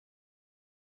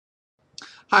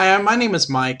Hi, my name is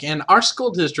Mike, and our school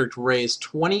district raised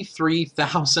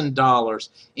 $23,000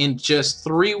 in just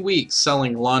 3 weeks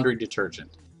selling laundry detergent.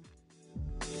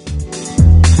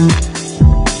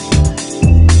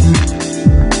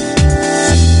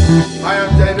 Hi,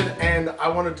 I'm David, and I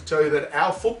wanted to tell you that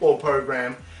our football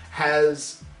program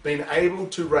has been able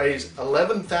to raise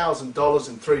 $11,000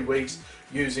 in 3 weeks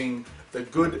using the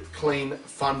Good Clean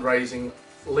Fundraising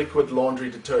liquid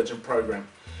laundry detergent program.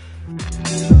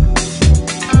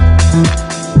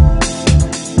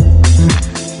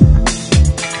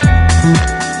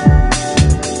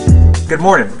 Good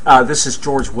morning. This is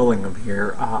George Willingham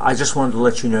here. I just wanted to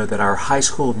let you know that our high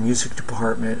school music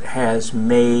department has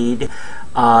made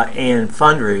in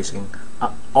fundraising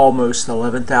almost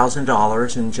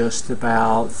 $11,000 in just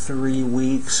about 3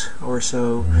 weeks or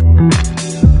so.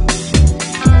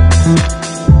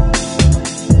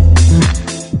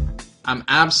 I'm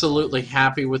absolutely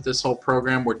happy with this whole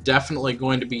program. We're definitely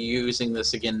going to be using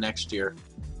this again next year.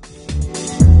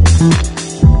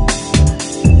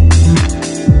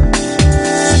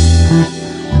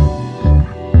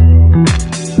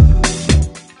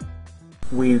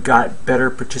 We got better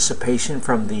participation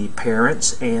from the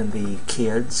parents and the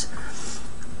kids.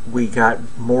 We got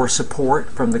more support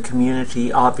from the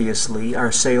community, obviously.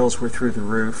 Our sales were through the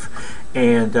roof,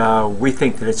 and we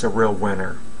think that it's a real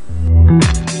winner.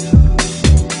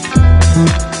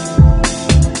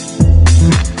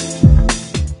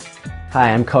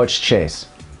 Hi, I'm Coach Chase.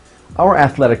 Our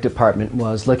athletic department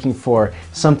was looking for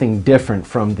something different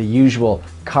from the usual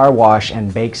car wash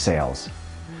and bake sales.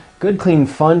 Good Clean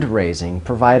Fundraising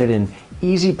provided an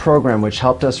easy program which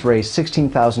helped us raise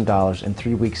 $16,000 in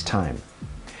 3 weeks' time.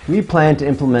 We plan to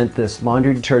implement this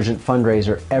laundry detergent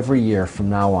fundraiser every year from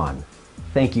now on.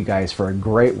 Thank you guys for a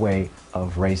great way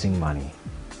of raising money.